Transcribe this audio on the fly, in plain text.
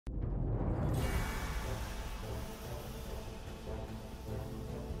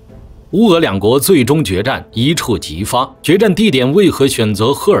乌俄两国最终决战一触即发，决战地点为何选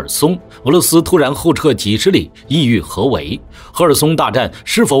择赫尔松？俄罗斯突然后撤几十里，意欲何为？赫尔松大战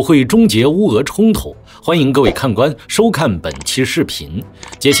是否会终结乌俄冲突？欢迎各位看官收看本期视频。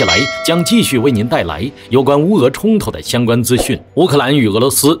接下来将继续为您带来有关乌俄冲突的相关资讯。乌克兰与俄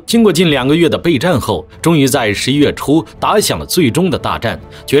罗斯经过近2个月的备战后，终于在11月初打响了最终的大战。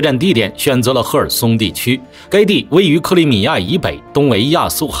决战地点选择了赫尔松地区，该地位于克里米亚以北，东为亚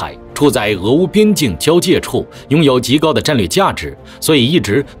速海，处在俄乌边境交界处，拥有极高的战略价值，所以一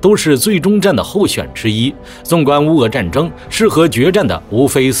直都是最终战的候选之一。纵观乌俄战争，适合决战的无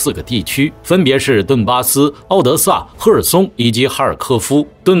非4个地区，分别是顿巴斯、奥德萨、赫尔松以及哈尔科夫。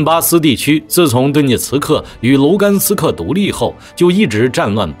顿巴斯地区自从顿涅茨克与卢甘斯克独立后，就一直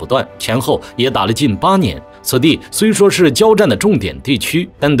战乱不断，前后也打了近8年。此地虽说是交战的重点地区，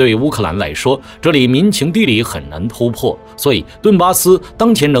但对乌克兰来说，这里民情地理很难突破，所以顿巴斯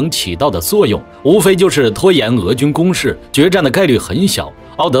当前能起到的作用，无非就是拖延俄军攻势，决战的概率很小。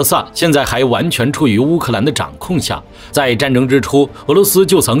奥德萨现在还完全处于乌克兰的掌控下，在战争之初，俄罗斯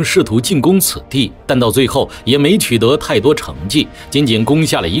就曾试图进攻此地，但到最后也没取得太多成绩，仅仅攻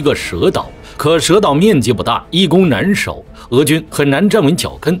下了一个蛇岛。可蛇岛面积不大，易攻难守，俄军很难站稳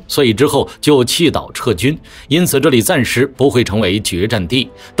脚跟，所以之后就弃岛撤军，因此这里暂时不会成为决战地，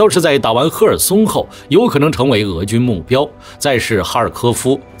倒是在打完赫尔松后，有可能成为俄军目标。再是哈尔科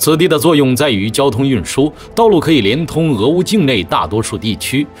夫，此地的作用在于交通运输，道路可以连通俄乌境内大多数地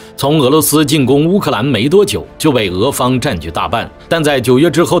区。从俄罗斯进攻乌克兰没多久，就被俄方占据大半，但在9月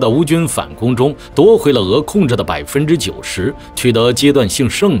之后的乌军反攻中，夺回了俄控制的90%，取得阶段性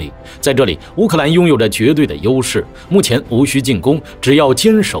胜利。在这里，乌克兰拥有着绝对的优势，目前无需进攻，只要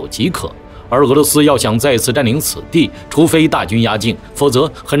坚守即可。而俄罗斯要想再次占领此地，除非大军压境，否则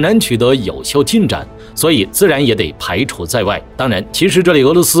很难取得有效进展，所以自然也得排除在外。当然，其实这里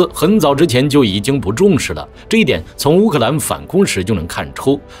俄罗斯很早之前就已经不重视了，这一点从乌克兰反攻时就能看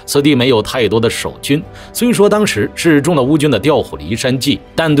出。此地没有太多的守军，虽说当时是中了乌军的调虎离山计，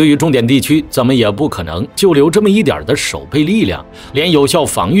但对于重点地区怎么也不可能就留这么一点的守备力量，连有效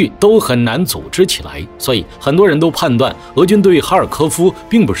防御都很难组织起来。所以很多人都判断俄军对哈尔科夫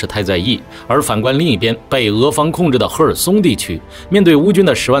并不是太在意。而反观另一边被俄方控制的赫尔松地区，面对乌军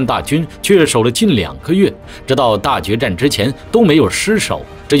的10万大军，却守了近2个月，直到大决战之前都没有失守。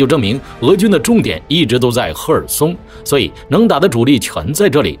这就证明俄军的重点一直都在赫尔松，所以能打的主力全在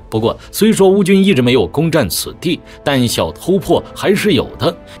这里。不过，虽说乌军一直没有攻占此地，但小突破还是有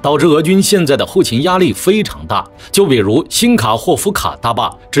的，导致俄军现在的后勤压力非常大。就比如新卡霍夫卡大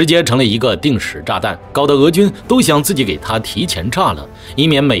坝直接成了一个定时炸弹，搞得俄军都想自己给它提前炸了，以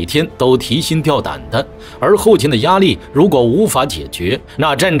免每天都提心吊胆的。而后勤的压力如果无法解决，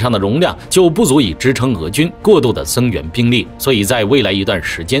那战场的容量就不足以支撑俄军过度的增援兵力，所以在未来一段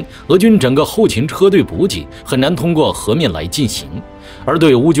时间，俄军整个后勤车队补给很难通过河面来进行。而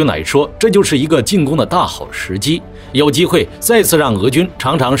对乌军来说，这就是一个进攻的大好时机，有机会再次让俄军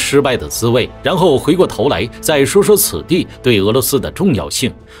尝尝失败的滋味，然后回过头来再说说此地对俄罗斯的重要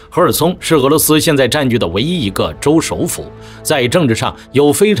性。赫尔松是俄罗斯现在占据的唯一一个州首府，在政治上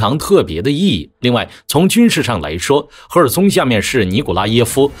有非常特别的意义。另外，从军事上来说，赫尔松下面是尼古拉耶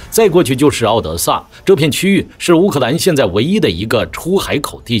夫，再过去就是奥德萨，这片区域是乌克兰现在唯一的一个出海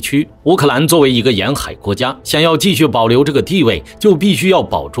口地区。乌克兰作为一个沿海国家，想要继续保留这个地位，就必须要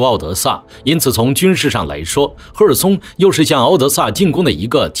保住奥德萨，因此从军事上来说，赫尔松又是向奥德萨进攻的一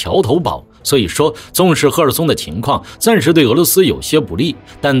个桥头堡。所以说，纵使赫尔松的情况暂时对俄罗斯有些不利，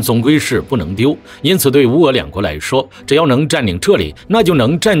但总归是不能丢。因此对乌俄两国来说，只要能占领这里，那就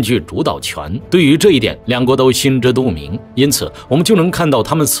能占据主导权。对于这一点，两国都心知肚明，因此我们就能看到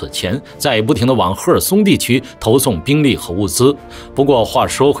他们此前在不停地往赫尔松地区投送兵力和物资。不过话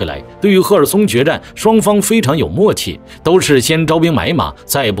说回来，对于赫尔松决战，双方非常有默契，都是先招兵买马，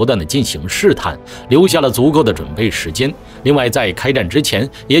再不断地进行试探，留下了足够的准备时间。另外，在开战之前，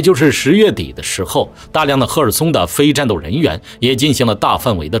也就是10月底的时候，大量的赫尔松的非战斗人员也进行了大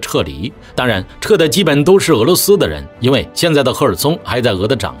范围的撤离。当然，撤的基本都是俄罗斯的人，因为现在的赫尔松还在俄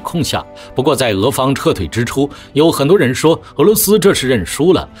的掌控下。不过，在俄方撤退之初，有很多人说俄罗斯这是认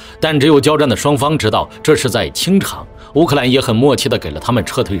输了，但只有交战的双方知道这是在清场。乌克兰也很默契地给了他们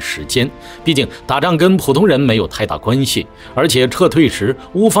撤退时间，毕竟打仗跟普通人没有太大关系。而且撤退时，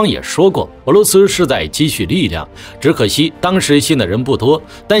乌方也说过，俄罗斯是在积蓄力量，只可惜当时信的人不多，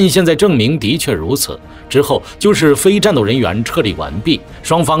但现在证明的确如此。之后就是非战斗人员撤离完毕，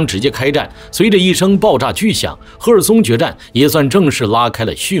双方直接开战。随着一声爆炸巨响，赫尔松决战也算正式拉开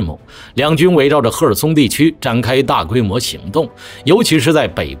了序幕。两军围绕着赫尔松地区展开大规模行动，尤其是在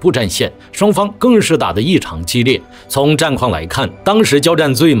北部战线，双方更是打得异常激烈。从从战况来看，当时交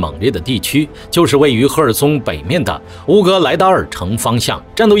战最猛烈的地区就是位于赫尔松北面的乌格莱达尔城方向。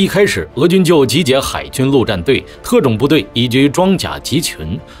战斗一开始，俄军就集结海军陆战队、特种部队以及装甲集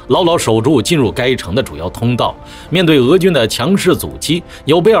群，牢牢守住进入该城的主要通道。面对俄军的强势阻击，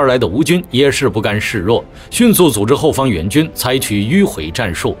有备而来的乌军也是不甘示弱，迅速组织后方援军采取迂回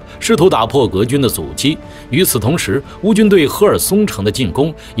战术，试图打破俄军的阻击。与此同时，乌军对赫尔松城的进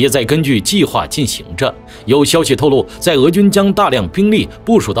攻也在根据计划进行着。有消息透露，在俄军将大量兵力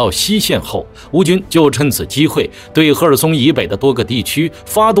部署到西线后，乌军就趁此机会对赫尔松以北的多个地区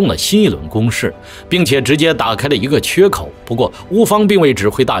发动了新一轮攻势，并且直接打开了一个缺口。不过，乌方并未指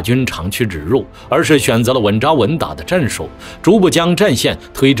挥大军长驱直入，而是选择了稳扎稳打的战术，逐步将战线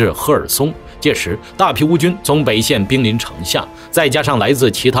推至赫尔松。届时，大批乌军从北线兵临城下，再加上来自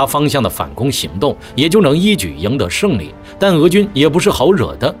其他方向的反攻行动，也就能一举赢得胜利。但俄军也不是好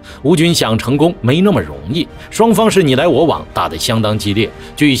惹的，乌军想成功没那么容易，双方是你来我往，打得相当激烈。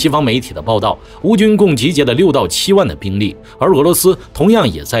据西方媒体的报道，乌军共集结了6到7万的兵力，而俄罗斯同样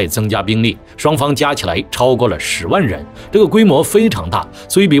也在增加兵力，双方加起来超过了10万人，这个规模非常大，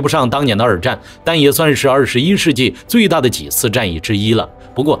虽比不上当年的2战，但也算是21世纪最大的几次战役之一了。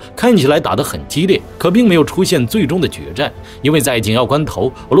不过看起来打得很激烈，可并没有出现最终的决战，因为在紧要关头，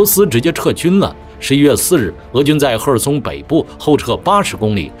俄罗斯直接撤军了。11月4日，俄军在赫尔松北部后撤80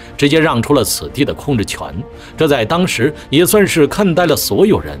公里，直接让出了此地的控制权。这在当时也算是看呆了所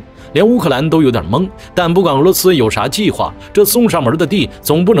有人，连乌克兰都有点懵。但不管俄罗斯有啥计划，这送上门的地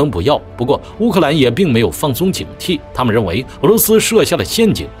总不能不要。不过乌克兰也并没有放松警惕，他们认为俄罗斯设下了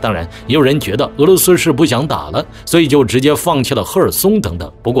陷阱。当然，也有人觉得俄罗斯是不想打了，所以就直接放弃了赫尔松等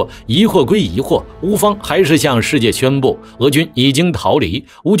等。不过疑惑归疑惑，乌方还是向世界宣布，俄军已经逃离，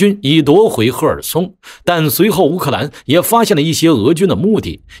乌军已夺回赫尔松。但随后乌克兰也发现了一些俄军的目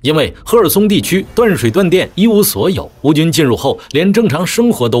的，因为赫尔松地区断水断电，一无所有，乌军进入后连正常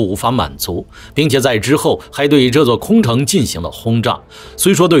生活都无法满足，并且在之后还对这座空城进行了轰炸。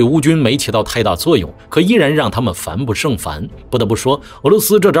虽说对乌军没起到太大作用，可依然让他们烦不胜烦。不得不说，俄罗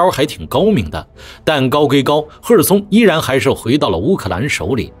斯这招还挺高明的。但高归高，赫尔松依然还是回到了乌克兰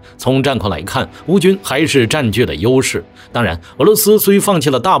手里。从战况来看，乌军还是占据了优势。当然，俄罗斯虽放弃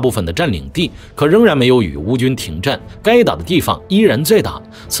了大部分的占领地，可仍然没有与乌军停战，该打的地方依然在打。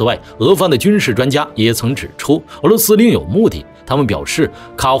此外，俄方的军事专家也曾指出，俄罗斯另有目的。他们表示，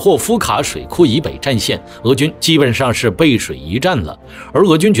卡霍夫卡水库以北战线，俄军基本上是背水一战了，而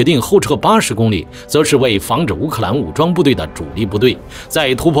俄军决定后撤80公里，则是为防止乌克兰武装部队的主力部队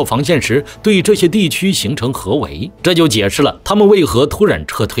在突破防线时对这些地区形成合围。这就解释了他们为何突然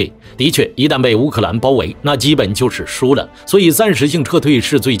撤退。的确，一旦被乌克兰包围，那基本就是输了，所以暂时性撤退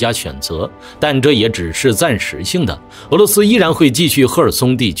是最佳选择。但这也只是暂时性的，俄罗斯依然会继续赫尔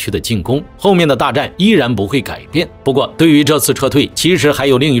松地区的进攻，后面的大战依然不会改变。不过，对于这次撤退，其实还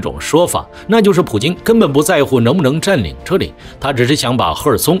有另一种说法，那就是普京根本不在乎能不能占领这里，他只是想把赫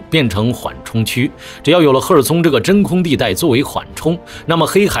尔松变成缓冲区。只要有了赫尔松这个真空地带作为缓冲，那么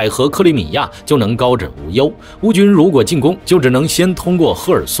黑海和克里米亚就能高枕无忧。乌军如果进攻，就只能先通过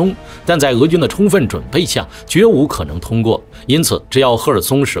赫尔松，但在俄军的充分准备下，绝无可能通过。因此，只要赫尔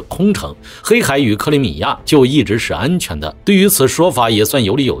松是空城，黑海与克里米亚就一直是安全的。对于此说法也算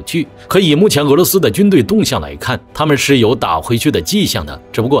有理有据。可以目前俄罗斯的军队动向来看，他们是有打回去的迹象的，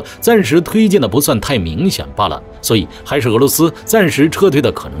只不过暂时推进的不算太明显罢了。所以还是俄罗斯暂时撤退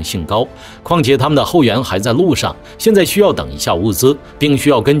的可能性高。况且他们的后援还在路上，现在需要等一下物资，并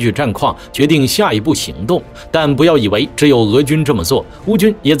需要根据战况决定下一步行动。但不要以为只有俄军这么做，乌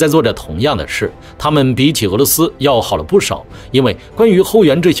军也在做着同样的事。他们比起俄罗斯要好了不少，因为关于后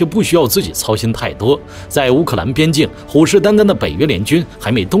援这些不需要自己操心太多。在乌克兰边境虎视眈眈的北约联军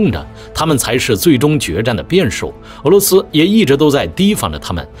还没动着，他们才是最终决战的变数。俄罗斯也一直都在提防着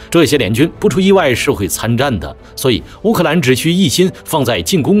他们，这些联军不出意外是会参战的，所以乌克兰只需一心放在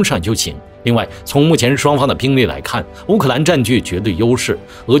进攻上就行。另外，从目前双方的兵力来看，乌克兰占据绝对优势，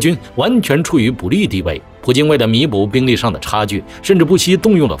俄军完全处于不利地位。普京为了弥补兵力上的差距，甚至不惜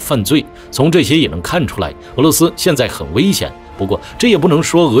动用了犯罪。从这些也能看出来，俄罗斯现在很危险。不过，这也不能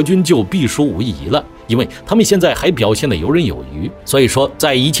说俄军就必输无疑了，因为他们现在还表现得游刃有余。所以说，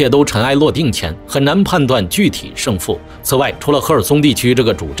在一切都尘埃落定前，很难判断具体胜负。此外，除了赫尔松地区这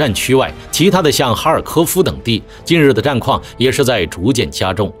个主战区外，其他的像哈尔科夫等地，近日的战况也是在逐渐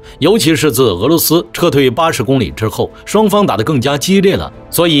加重。尤其是自俄罗斯撤退80公里之后，双方打得更加激烈了。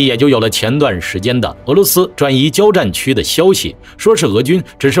所以也就有了前段时间的俄罗斯转移交战区的消息，说是俄军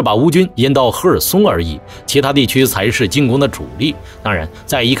只是把乌军引到赫尔松而已，其他地区才是进攻的主力。当然，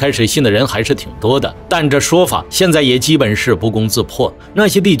在一开始信的人还是挺多的，但这说法现在也基本是不攻自破。那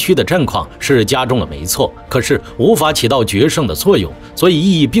些地区的战况是加重了没错，可是无法起到决胜的作用，所以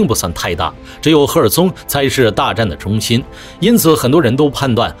意义并不算太大。只有赫尔松才是大战的中心，因此很多人都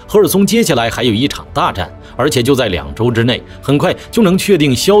判断赫尔松接下来还有一场大战，而且就在2周之内，很快就能确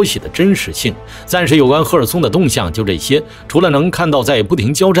定消息的真实性。暂时有关赫尔松的动向就这些，除了能看到在不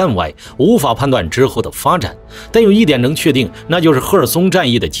停交战外，无法判断之后的发展。但有一点能确定，那就是赫尔松战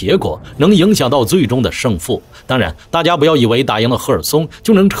役的结果能影响到最终的胜负。当然，大家不要以为打赢了赫尔松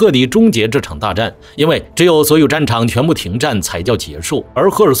就能彻底终结这场大战，因为只有所有战场全部停战才叫结束。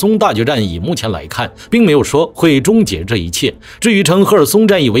而赫尔松大决战以目前来看，并没有说会终结这一切。至于称赫尔松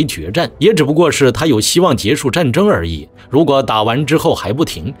战役为决战，也只不过是他有希望结束战争而已。如果打完之后还不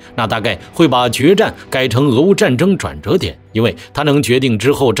停，那大概会把决战改成俄乌战争转折点，因为它能决定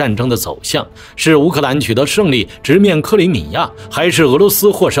之后战争的走向，是乌克兰取得胜利直面克里米亚，还是俄罗斯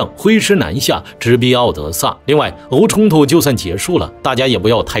获胜挥师南下直逼奥德萨。另外，俄乌冲突就算结束了，大家也不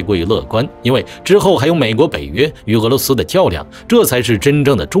要太过于乐观，因为之后还有美国、北约与俄罗斯的较量，这才是真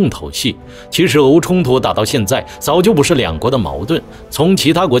正的重头戏。其实俄乌冲突打到现在早就不是两国的矛盾，从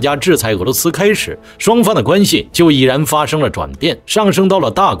其他国家制裁俄罗斯开始，双方的关系就已然发生了转变，上升到了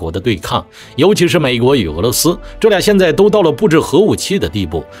大国的对抗。尤其是美国与俄罗斯，这俩现在都到了布置核武器的地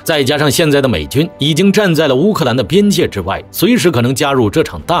步，再加上现在的美军已经站在了乌克兰的边界之外，随时可能加入这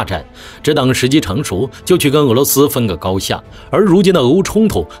场大战，只等时机成熟就去跟俄罗斯分个高下。而如今的俄乌冲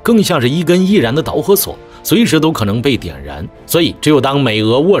突更像是一根易燃的导火索，随时都可能被点燃。所以只有当美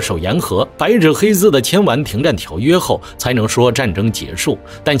俄握手言和，白纸黑字的签完停战条约后，才能说战争结束。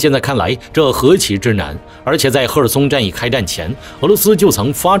但现在看来这何其之难。而且在赫尔松战役开战前，俄罗斯就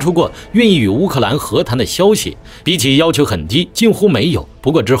曾发出过愿意与乌克兰和谈的消息，比起要求很低，近乎没有。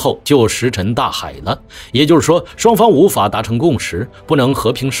不过之后就石沉大海了，也就是说双方无法达成共识，不能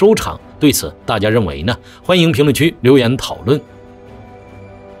和平收场。对此大家认为呢？欢迎评论区留言讨论。